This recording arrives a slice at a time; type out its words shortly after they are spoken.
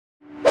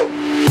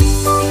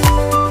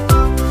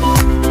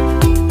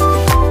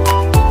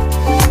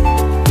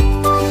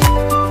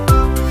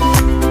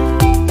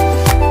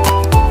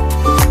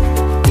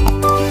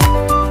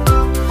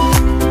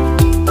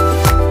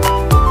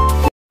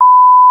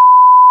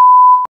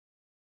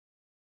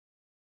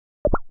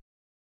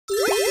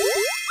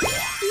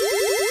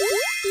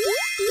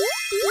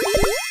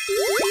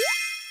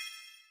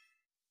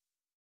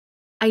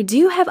I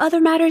do have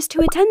other matters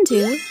to attend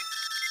to.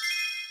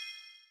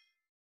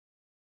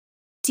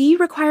 Do you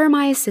require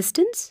my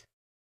assistance?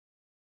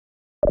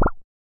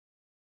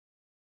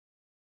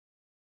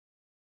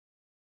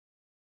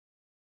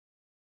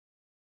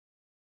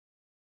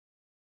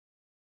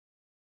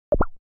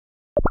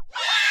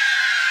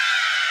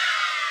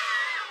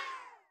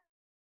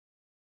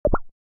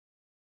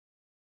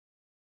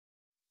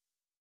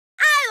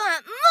 I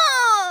want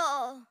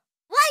more!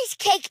 Rice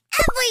cake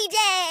every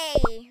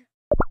day!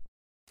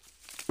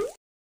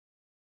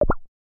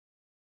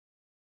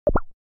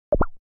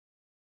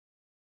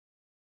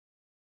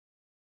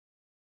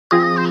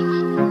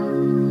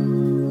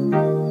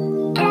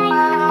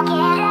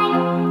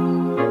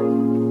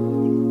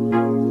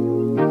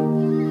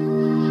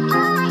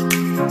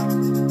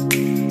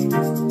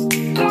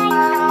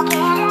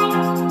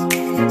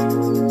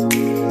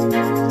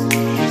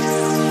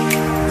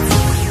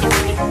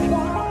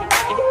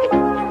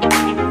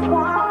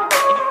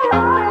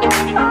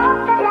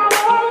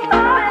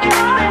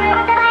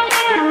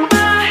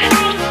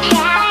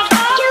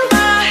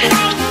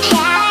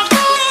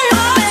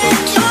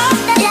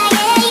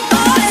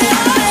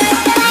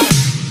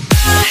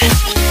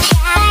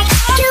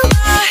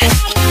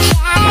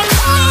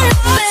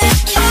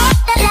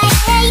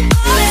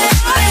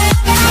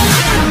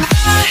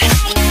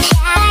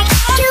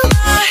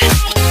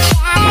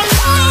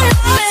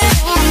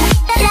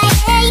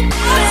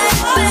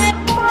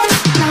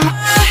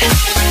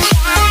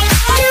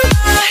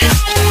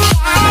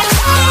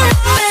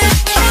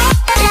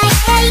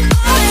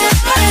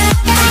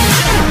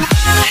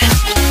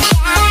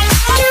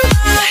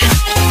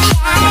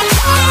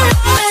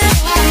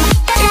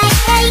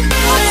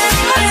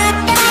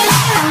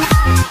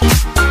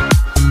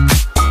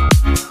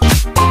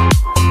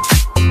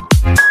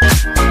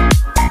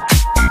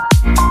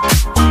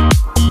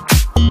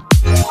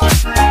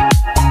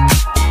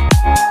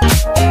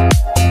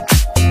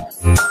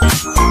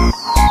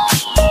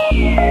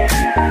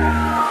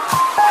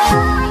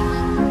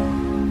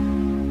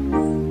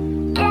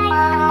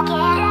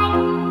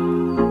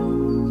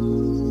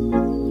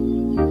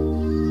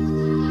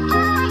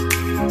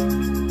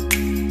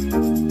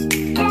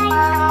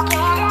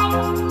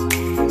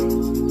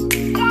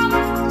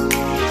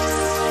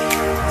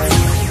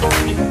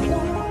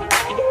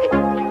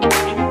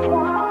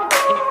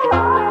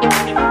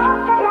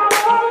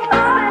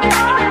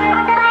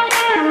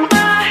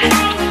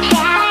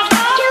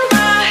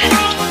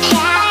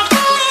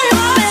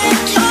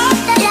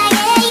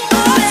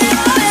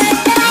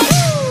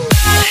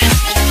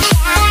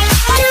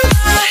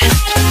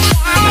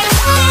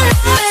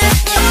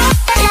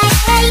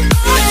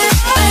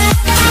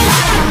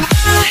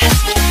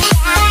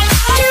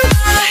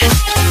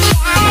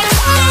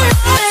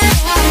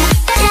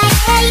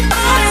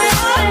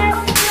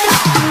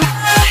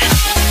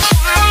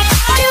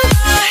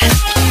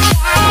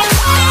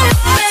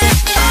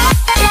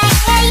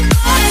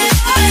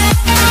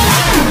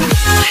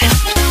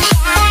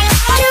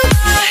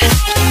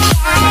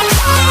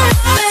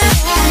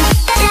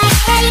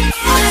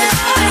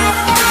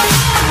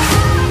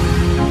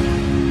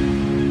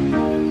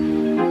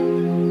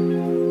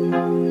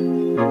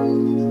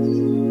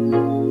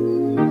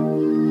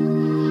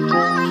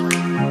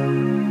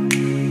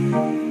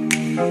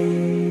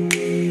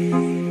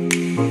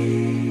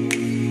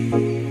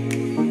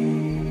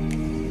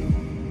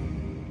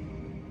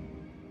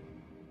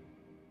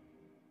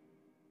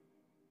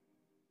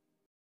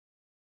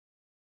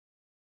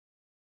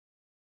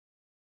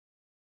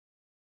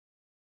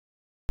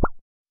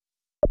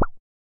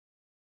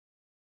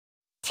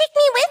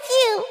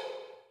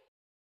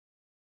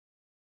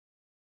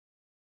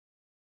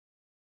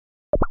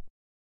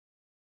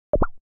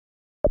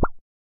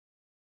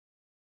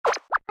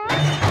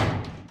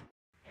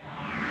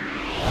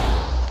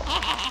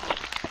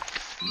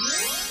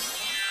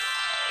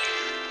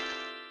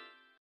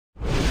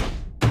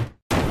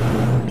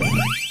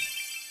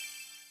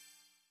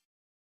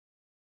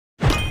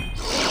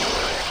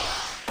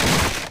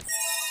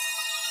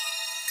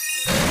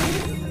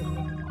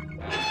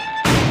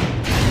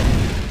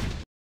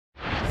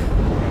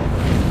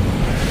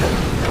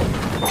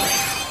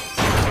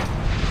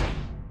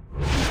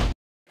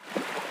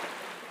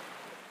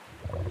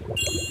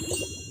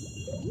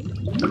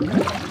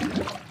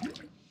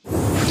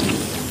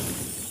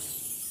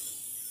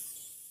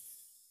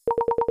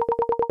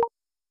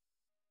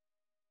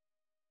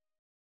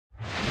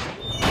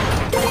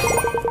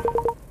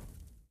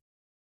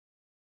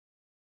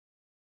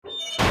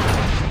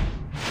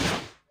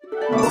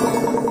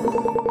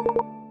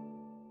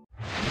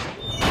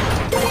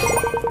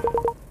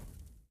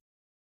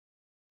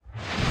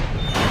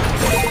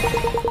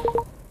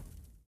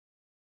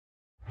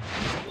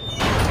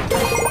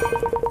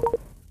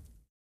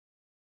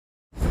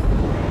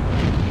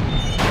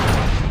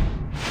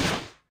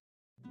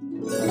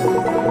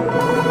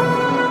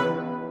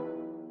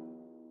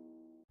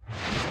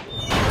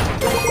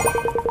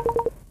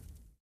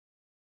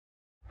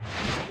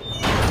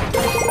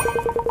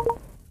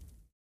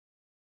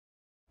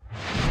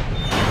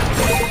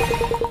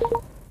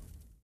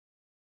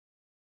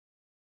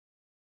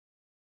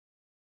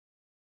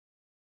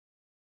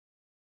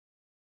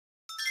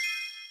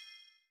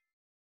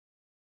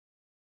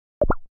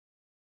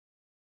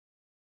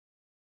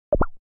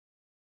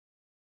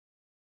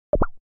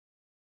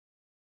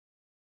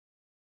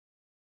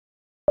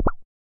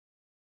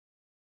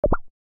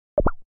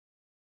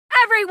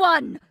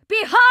 Everyone,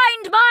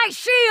 behind my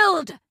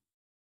shield!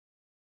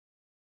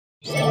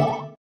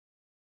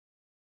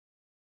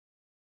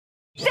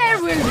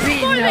 There will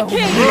be no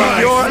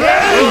Right. Your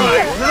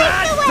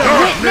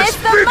Witness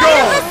the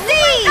might of the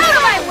seas! Out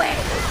of my way!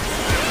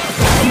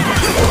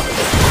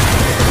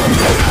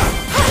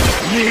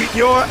 Meet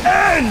your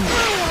end!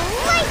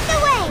 Right the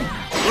way!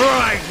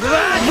 Right,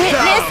 that's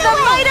Witness the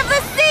might of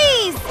the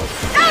seas!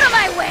 Out of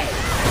my way!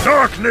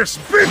 Darkness,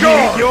 begone!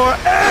 Meet your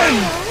end!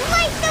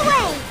 Right the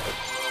way!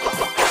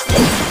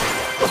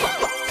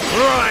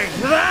 Right,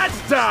 that's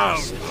down!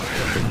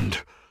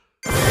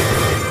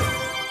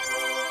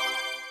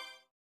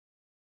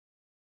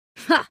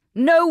 Ha!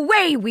 No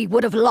way we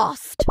would have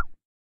lost!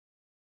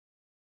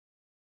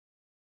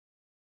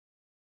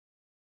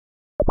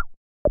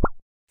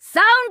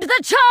 Sound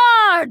the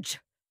charge!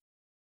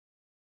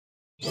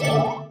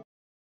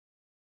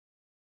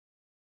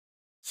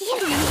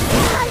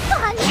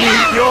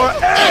 Meet your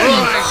end!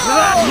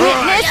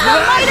 Witness the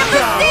might of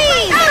the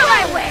seas! Out of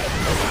my way!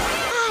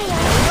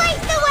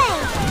 Right the way!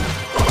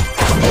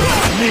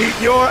 Meet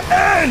your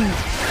end!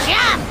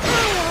 Jump!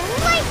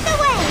 Right the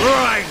way!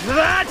 Right,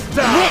 that's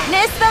down!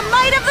 Witness the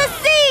might of the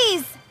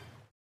seas!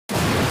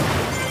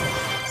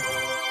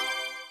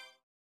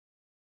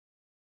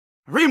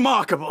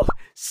 Remarkable!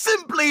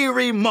 Simply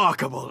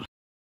remarkable!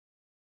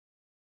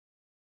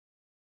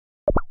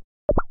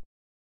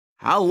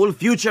 How will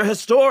future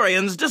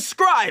historians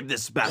describe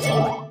this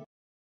battle?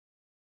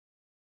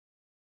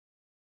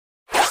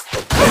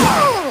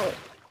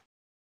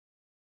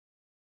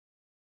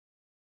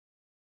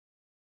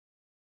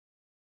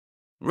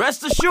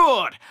 Rest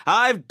assured,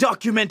 I've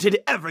documented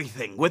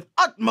everything with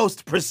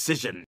utmost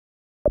precision.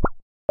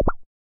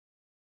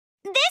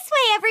 This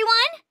way,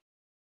 everyone!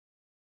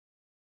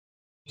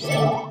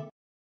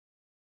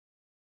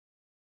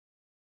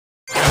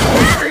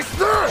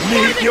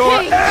 Meet your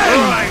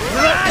end!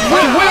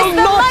 We will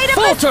not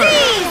falter!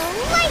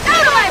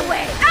 Out of my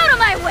way! Out of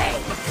my way!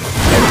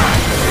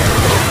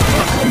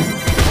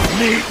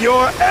 Meet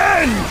your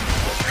end!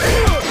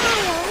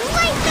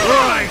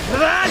 Right,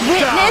 that's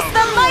Witness down!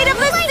 the might of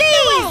the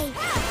seas!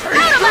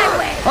 Out of my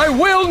way! I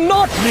will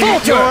not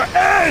Meet your falter!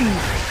 end!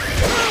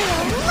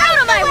 Out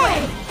of my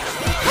way!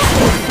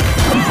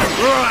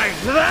 Right,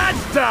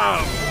 that's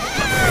down!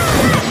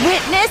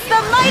 Witness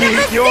the might of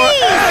Meet the your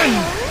seas! end!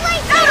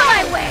 Out of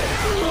my way!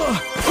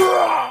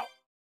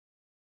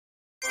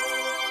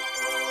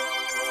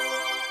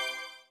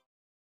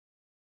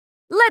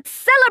 Let's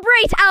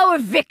celebrate our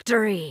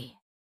victory!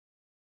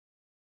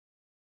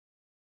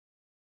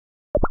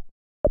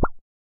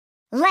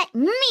 Let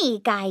me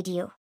guide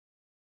you.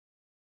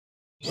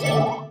 Meet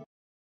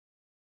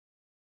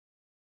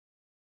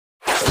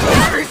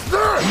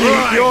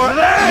your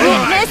end!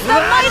 Witness the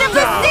might of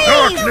the seas!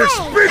 Darkness,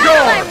 Out of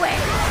begone! my way!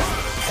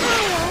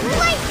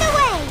 Right the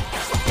way!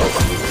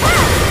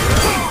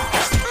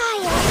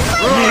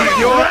 Meet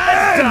your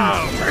end!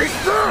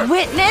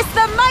 Witness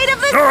the might of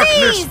the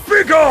Darkness, seas!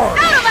 begone!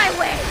 Out of my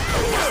way!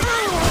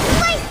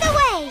 Right the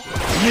way!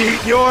 Meet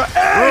your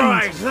end!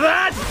 Right,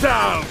 that's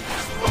down!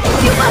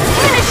 You must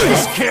finish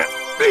This this! can't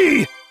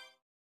be!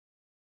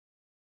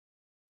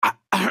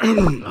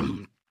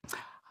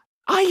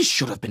 I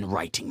should have been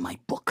writing my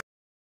book.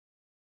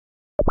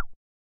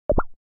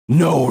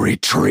 No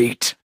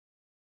retreat!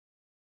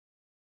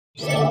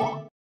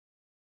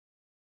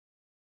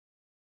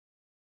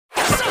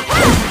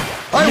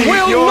 I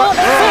will your not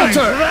end!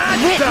 falter!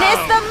 That's Witness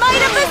down! the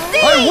might of the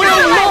seas! I Out of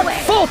will my not way!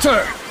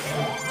 falter!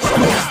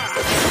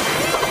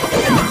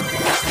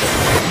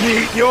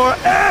 Meet your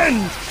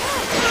end!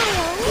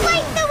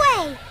 Right the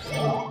way!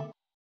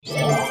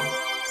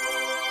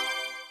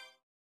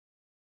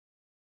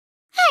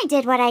 I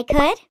did what I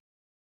could.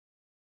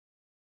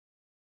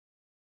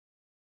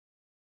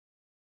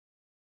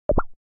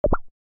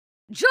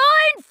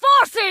 Join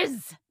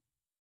forces!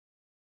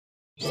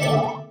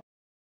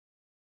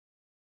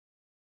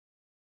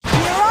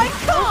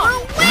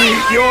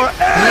 Meet your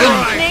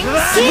end!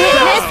 That's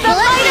Witness down! the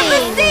might of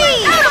the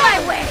seas! Out of my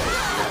way!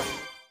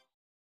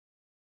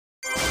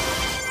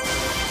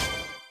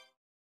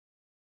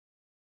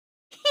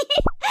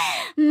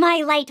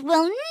 My light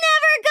will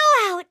never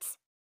go out.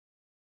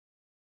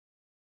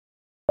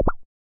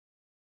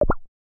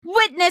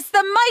 Witness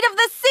the might of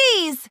the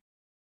seas!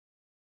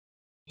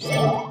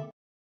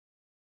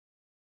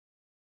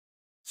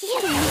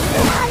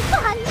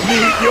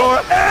 Meet your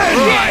end!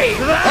 Right,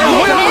 that's I will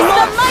Witness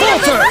not the might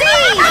of the falter!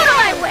 seas! Out of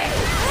my way!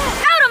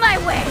 Out of my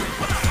way!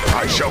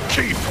 I shall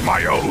keep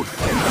my oath.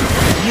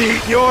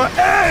 Meet your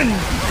end!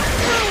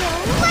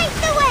 Right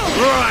the way!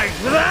 Right,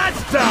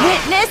 that's down!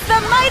 Witness the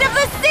might of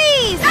the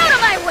seas! Out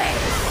of my way!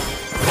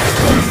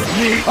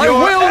 Meet I your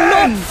will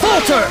end! not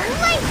falter!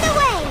 Right the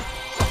way!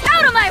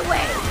 Out of my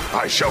way!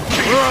 I shall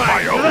keep Right,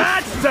 my oath.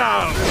 that's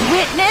down!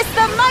 Witness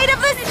the might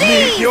of the Meet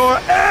seas! your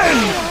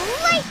end!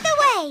 Right the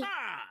way!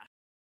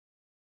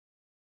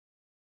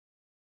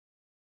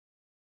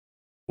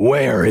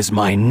 Where is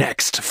my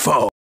next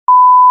foe?